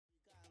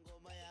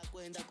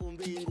kwenda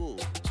kumbingu.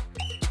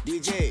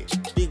 DJ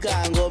pika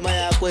ngoma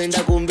ya kwenda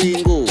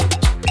kumbingu.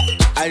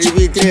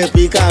 Aribite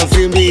pika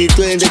mfrimbi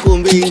twende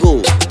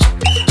kumbingu.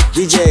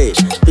 DJ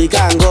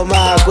pika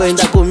ngoma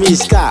kwenda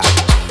kumiska.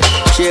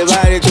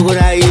 Shebare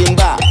tukuna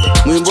imba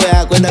mwimbo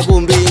ya kwenda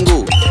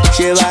kumbingu.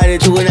 Shebare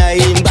tukuna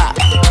imba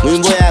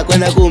mwimbo ya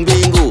kwenda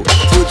kumbingu.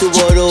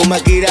 Futuboro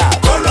makira,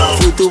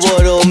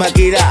 futuboro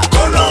makira.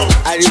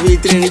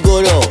 Arbitre ni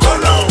goro,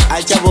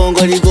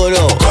 achabongo ni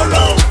goro.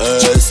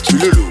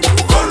 Spilulu,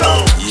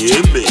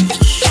 yembe.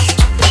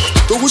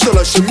 Tokuta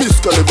la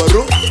chemise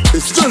kalebaro.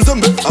 Esika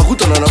nzambe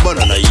akutana na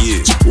bana na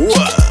ye.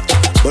 Wa,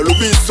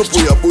 balobi sopo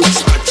ya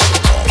bochacha.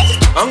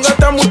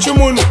 Angata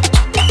muchimunu,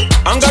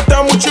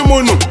 angata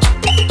muchimunu,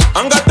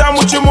 angata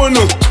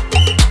muchimunu,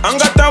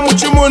 angata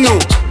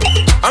muchimunu,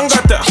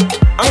 angata,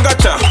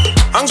 angata,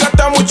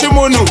 angata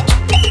muchimunu.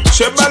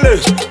 Shebale,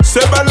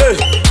 sebale,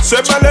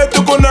 sebale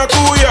tukuna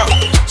kuya,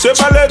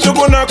 sebale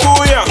tukuna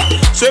kuya,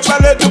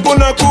 sebale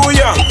tukuna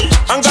kuya.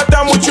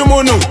 Angata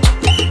muchimunu,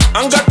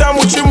 angata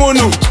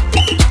muchimunu,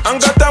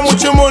 angata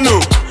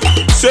muchimunu.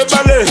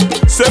 Sebale,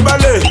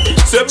 sebale,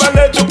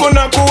 sebale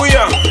tukuna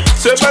kuya,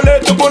 sebale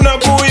tukuna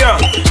kuya.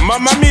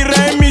 Mama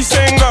mire mi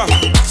senga,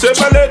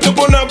 sebale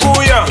tukuna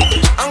kuya.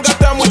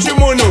 Angata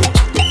muchimunu,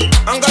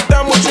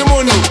 angata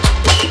muchimunu.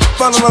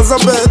 Bana na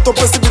Zambe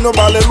topesi bino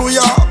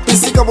haleluya.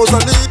 Bisika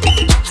bozali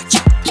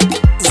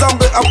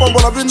Zambe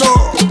apambola bino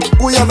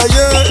kuya na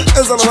ye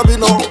ezala na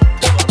bino.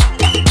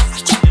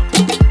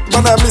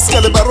 Bana ya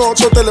miskale baro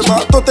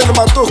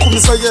totelema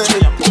tokumisa ye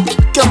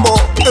kembo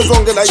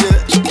ezongela ye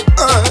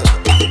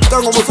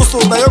tango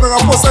mosusu nayokaka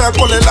mposa ya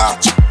kolela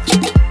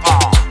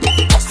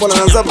mpona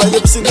na Nzambe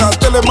ayebisinga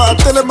telema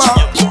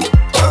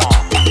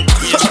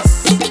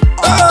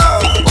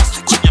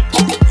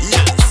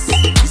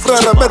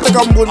frère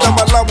beteka mbunda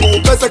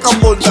malamu beteka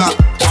mbunda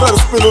frère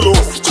Spilulu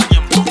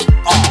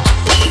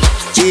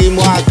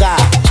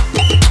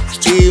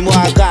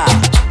Mwaka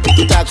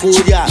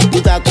tutakuja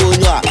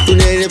tutakunywa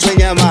tunene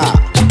penyama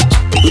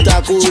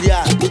tutakuja